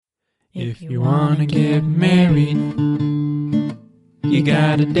If you wanna get married, you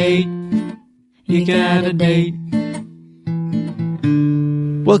gotta date. You gotta date.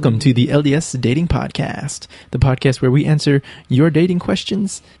 Welcome to the LDS Dating Podcast, the podcast where we answer your dating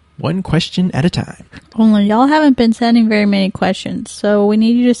questions, one question at a time. Only y'all haven't been sending very many questions, so we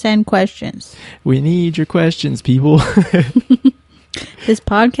need you to send questions. We need your questions, people. This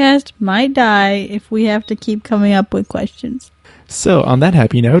podcast might die if we have to keep coming up with questions. So, on that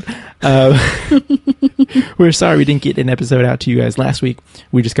happy note, we're sorry we didn't get an episode out to you guys last week.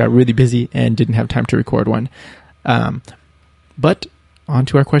 We just got really busy and didn't have time to record one. But on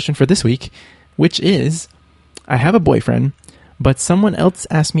to our question for this week, which is, I have a boyfriend, but someone else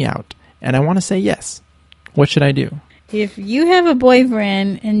asked me out, and I want to say yes. What should I do? If you have a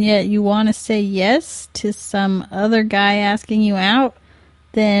boyfriend and yet you want to say yes to some other guy asking you out,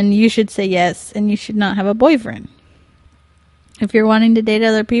 then you should say yes and you should not have a boyfriend. If you're wanting to date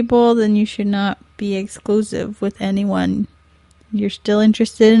other people, then you should not be exclusive with anyone. You're still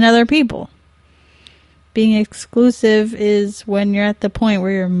interested in other people. Being exclusive is when you're at the point where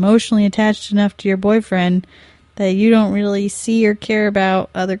you're emotionally attached enough to your boyfriend that you don't really see or care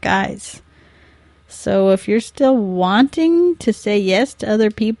about other guys. So if you're still wanting to say yes to other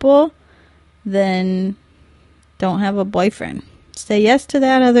people, then don't have a boyfriend. Say yes to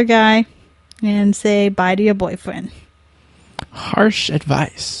that other guy and say bye to your boyfriend. Harsh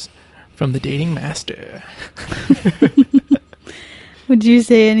advice from the dating master. Would you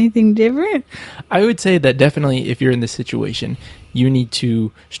say anything different? I would say that definitely if you're in this situation, you need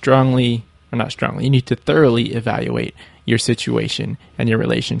to you need to thoroughly evaluate your situation and your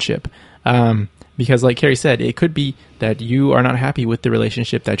relationship. Because like Carrie said, it could be that you are not happy with the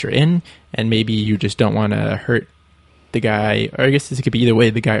relationship that you're in, and maybe you just don't want to hurt the guy, or I guess this could be either way,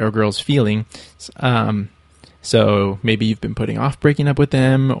 the guy or girl's feeling. So maybe you've been putting off breaking up with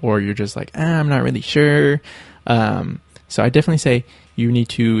them, or you're just like, I'm not really sure. So I definitely say you need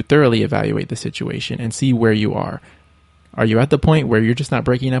to thoroughly evaluate the situation and see where you are. Are you at the point where you're just not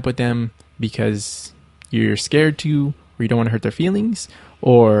breaking up with them because you're scared to, or you don't want to hurt their feelings?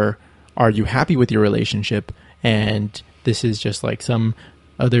 Or are you happy with your relationship and this is just like some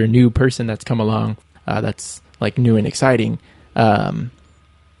other new person that's come along that's like new and exciting? And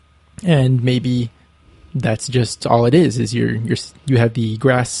maybe that's just all it is you have the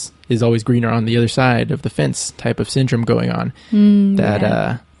grass is always greener on the other side of the fence type of syndrome going on.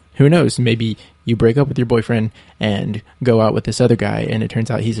 Who knows, maybe you break up with your boyfriend and go out with this other guy and it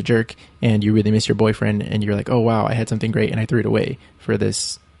turns out he's a jerk and you really miss your boyfriend and you're like, oh wow, I had something great and I threw it away for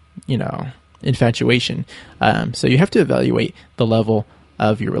this, infatuation. So you have to evaluate the level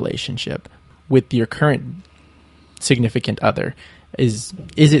of your relationship with your current significant other. Is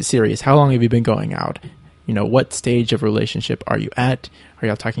it serious? How long have you been going out? What stage of relationship are you at? Are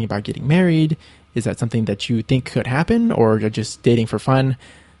y'all talking about getting married? Is that something that you think could happen, or you're just dating for fun?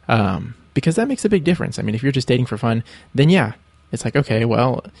 Because that makes a big difference. I mean, if you're just dating for fun, then yeah, it's like, okay,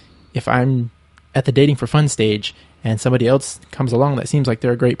 well, if I'm at the dating for fun stage and somebody else comes along that seems like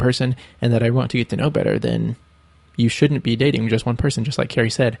they're a great person and that I want to get to know better, then you shouldn't be dating just one person, just like Carrie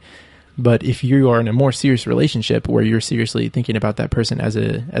said. But if you are in a more serious relationship where you're seriously thinking about that person as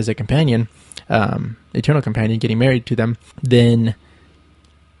a companion, eternal companion, getting married to them, then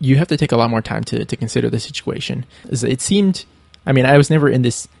you have to take a lot more time to consider the situation. It seemed, I was never in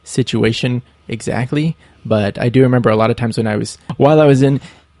this situation exactly, but I do remember a lot of times while I was in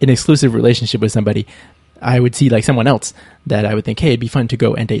an exclusive relationship with somebody, I would see like someone else that I would think, hey, it'd be fun to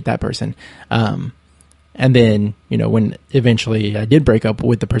go and date that person. And then, when eventually I did break up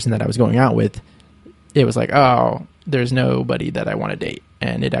with the person that I was going out with, it was like, oh, there's nobody that I want to date.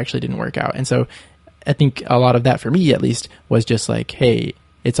 And it actually didn't work out. And so I think a lot of that for me, at least, was just like, hey,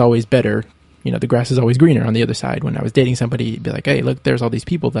 it's always better. The grass is always greener on the other side. When I was dating somebody, it'd be like, hey, look, there's all these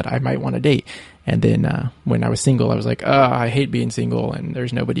people that I might want to date. And then when I was single, I was like, oh, I hate being single and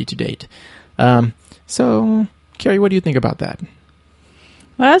there's nobody to date. So, Carrie, what do you think about that?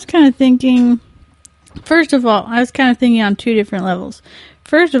 Well, I was kind of thinking... First of all, I was kind of thinking on two different levels.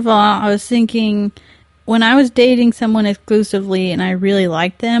 First of all, I was thinking when I was dating someone exclusively and I really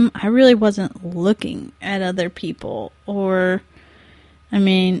liked them, I really wasn't looking at other people. I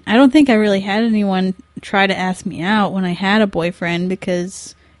don't think I really had anyone try to ask me out when I had a boyfriend,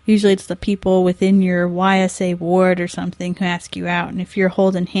 because usually it's the people within your YSA ward or something who ask you out. And if you're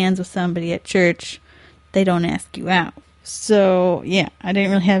holding hands with somebody at church, they don't ask you out. So, yeah, I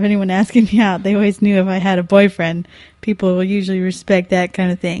didn't really have anyone asking me out. They always knew if I had a boyfriend, people will usually respect that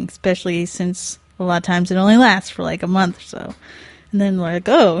kind of thing, especially since a lot of times it only lasts for like a month or so. And then like,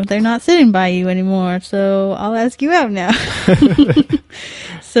 oh, they're not sitting by you anymore, so I'll ask you out now.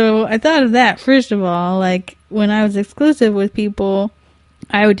 So I thought of that, first of all. Like, when I was exclusive with people,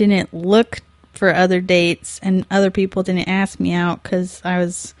 I didn't look for other dates, and other people didn't ask me out because I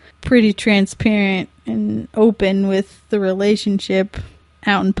was pretty transparent and open with the relationship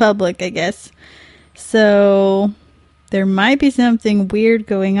out in public, I guess. So there might be something weird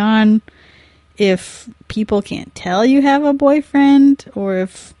going on if people can't tell you have a boyfriend, or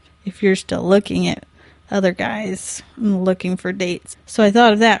if you're still looking at other guys and looking for dates. So I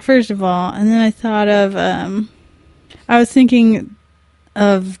thought of that, first of all, and then I thought of, I was thinking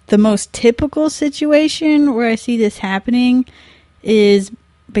of the most typical situation where I see this happening is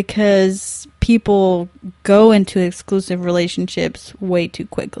because people go into exclusive relationships way too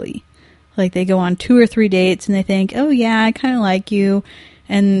quickly. Like, they go on 2 or 3 dates and they think, oh yeah, I kind of like you.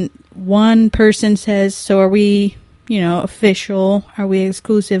 And one person says, so are we, official? Are we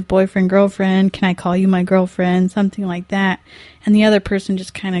exclusive boyfriend, girlfriend? Can I call you my girlfriend? Something like that. And the other person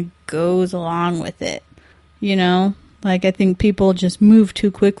just kind of goes along with it, Like, I think people just move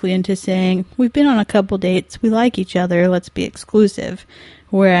too quickly into saying, we've been on a couple dates, we like each other, let's be exclusive.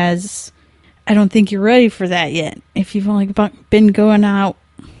 Whereas, I don't think you're ready for that yet. If you've only been going out,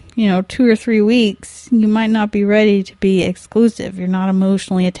 2 or 3 weeks, you might not be ready to be exclusive. You're not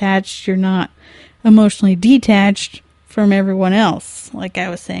emotionally attached, you're not emotionally detached from everyone else, like I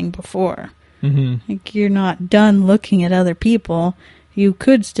was saying before. Mm-hmm. Like, you're not done looking at other people. You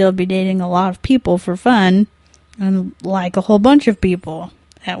could still be dating a lot of people for fun, and like a whole bunch of people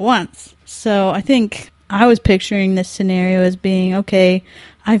at once. So I think I was picturing this scenario as being, okay,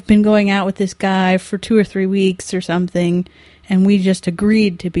 I've been going out with this guy for 2 or 3 weeks or something, and we just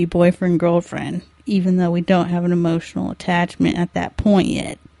agreed to be boyfriend, girlfriend, even though we don't have an emotional attachment at that point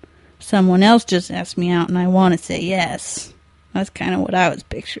yet. Someone else just asked me out and I want to say yes. That's kind of what I was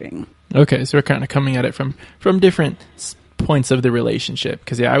picturing. Okay, so we're kind of coming at it from different points of the relationship.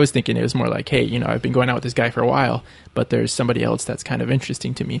 Because I was thinking it was more like, hey, I've been going out with this guy for a while, but there's somebody else that's kind of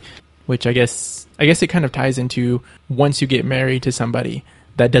interesting to me. Which I guess it kind of ties into, once you get married to somebody,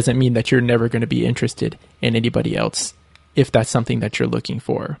 that doesn't mean that you're never going to be interested in anybody else, if that's something that you're looking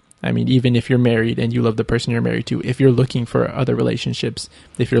for. I mean, even if you're married and you love the person you're married to, if you're looking for other relationships,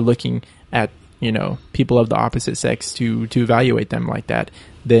 if you're looking at, people of the opposite sex to evaluate them like that,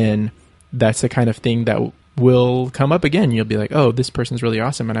 then that's the kind of thing that will come up again. You'll be like, oh, this person's really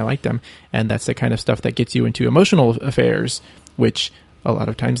awesome and I like them. And that's the kind of stuff that gets you into emotional affairs, which a lot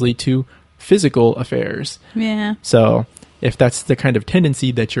of times lead to physical affairs. Yeah. So if that's the kind of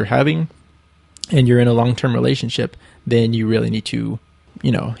tendency that you're having and you're in a long-term relationship, then you really need to,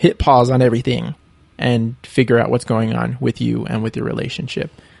 hit pause on everything and figure out what's going on with you and with your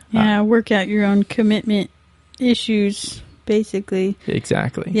relationship. Yeah, work out your own commitment issues, basically.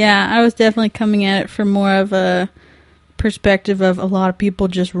 Exactly. Yeah, I was definitely coming at it from more of a perspective of a lot of people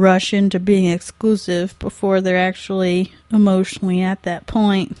just rush into being exclusive before they're actually emotionally at that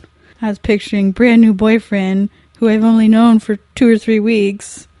point. I was picturing brand new boyfriend who I've only known for 2 or 3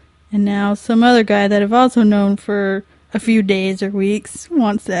 weeks, and now some other guy that I've also known for a few days or weeks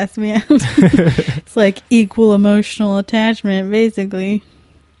wants to ask me out. It's like equal emotional attachment, basically.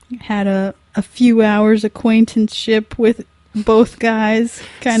 Had a few hours acquaintanceship with both guys,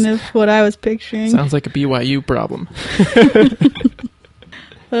 kind of what I was picturing. Sounds like a BYU problem.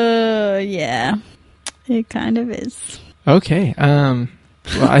 Yeah, it kind of is. Okay. Well,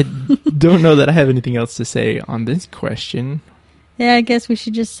 I don't know that I have anything else to say on this question. Yeah, I guess we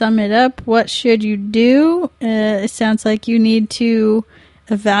should just sum it up. What should you do? It sounds like you need to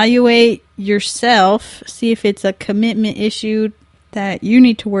evaluate yourself, see if it's a commitment issue that you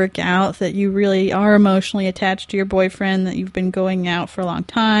need to work out, that you really are emotionally attached to your boyfriend, that you've been going out for a long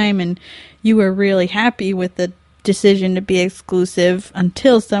time, and you were really happy with the decision to be exclusive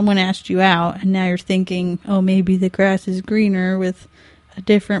until someone asked you out, and now you're thinking, oh, maybe the grass is greener with a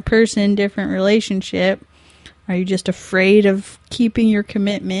different person, different relationship. Are you just afraid of keeping your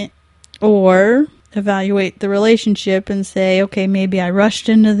commitment? Or evaluate the relationship and say, okay, maybe I rushed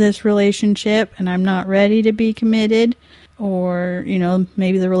into this relationship and I'm not ready to be committed. Or,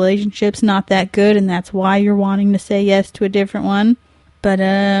 maybe the relationship's not that good and that's why you're wanting to say yes to a different one. But,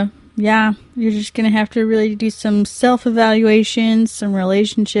 yeah, you're just going to have to really do some self-evaluation, some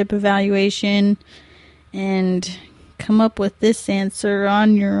relationship evaluation, and come up with this answer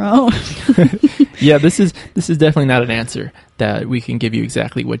on your own. Yeah, this is definitely not an answer that we can give you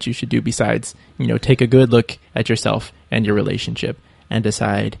exactly what you should do, besides, take a good look at yourself and your relationship and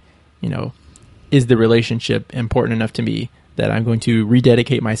decide, is the relationship important enough to me that I'm going to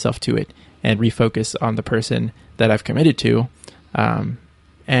rededicate myself to it and refocus on the person that I've committed to?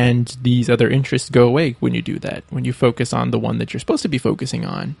 And these other interests go away when you do that. When you focus on the one that you're supposed to be focusing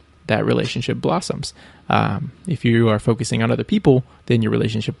on, that relationship blossoms. If you are focusing on other people, then your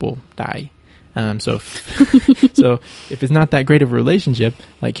relationship will die. So if it's not that great of a relationship,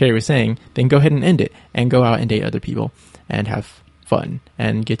 like Carrie was saying, then go ahead and end it and go out and date other people and have fun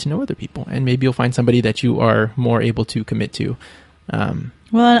and get to know other people. And maybe you'll find somebody that you are more able to commit to.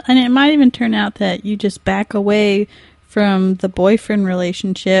 Well, and it might even turn out that you just back away from the boyfriend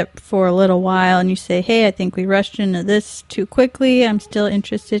relationship for a little while and you say, hey, I think we rushed into this too quickly. I'm still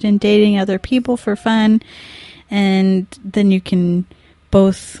interested in dating other people for fun. And then you can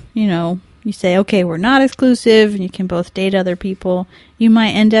both, you say, okay, we're not exclusive, and you can both date other people. You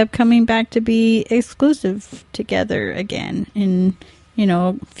might end up coming back to be exclusive together again in,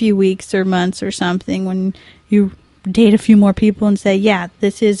 a few weeks or months or something, when you date a few more people and say, yeah,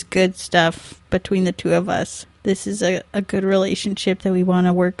 this is good stuff between the two of us. This is a good relationship that we want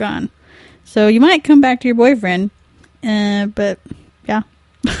to work on. So you might come back to your boyfriend, but yeah.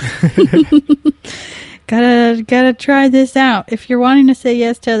 Gotta try this out. If you're wanting to say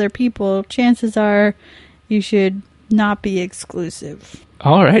yes to other people, chances are you should not be exclusive.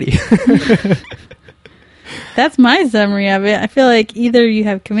 Alrighty. That's my summary of it. I feel like either you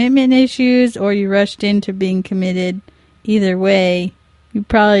have commitment issues or you rushed into being committed. Either way, you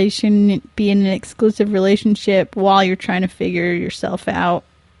probably shouldn't be in an exclusive relationship while you're trying to figure yourself out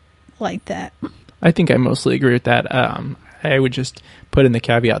like that. I think I mostly agree with that. I would just put in the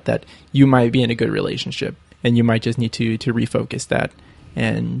caveat that you might be in a good relationship and you might just need to refocus that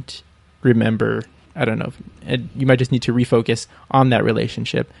and remember, I don't know, you might just need to refocus on that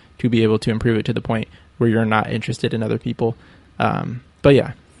relationship to be able to improve it to the point where you're not interested in other people. But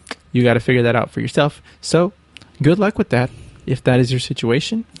yeah, you got to figure that out for yourself. So good luck with that if that is your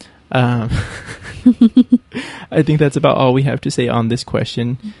situation. I think that's about all we have to say on this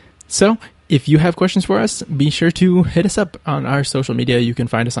question. So if you have questions for us, be sure to hit us up on our social media. You can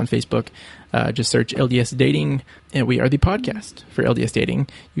find us on Facebook. Just search LDS Dating, and we are the podcast for LDS Dating.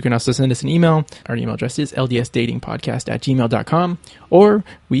 You can also send us an email. Our email address is ldsdatingpodcast@gmail.com, or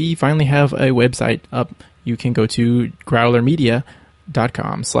we finally have a website up. You can go to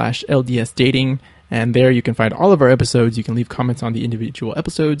growlermedia.com/LDSdating, and there you can find all of our episodes. You can leave comments on the individual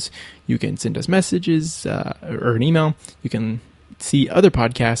episodes. You can send us messages or an email. You can see other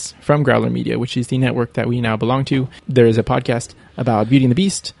podcasts from Growler Media, which is the network that we now belong to. There is a podcast about Beauty and the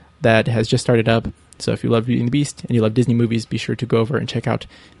Beast that has just started up. So if you love Beauty and the Beast and you love Disney movies, be sure to go over and check out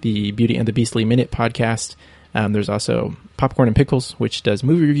the Beauty and the Beastly Minute podcast. There's also Popcorn and Pickles, which does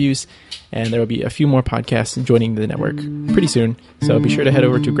movie reviews, and there will be a few more podcasts joining the network pretty soon. So be sure to head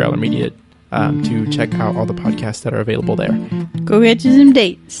over to Growler Media to check out all the podcasts that are available there. Go get you some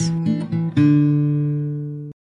dates.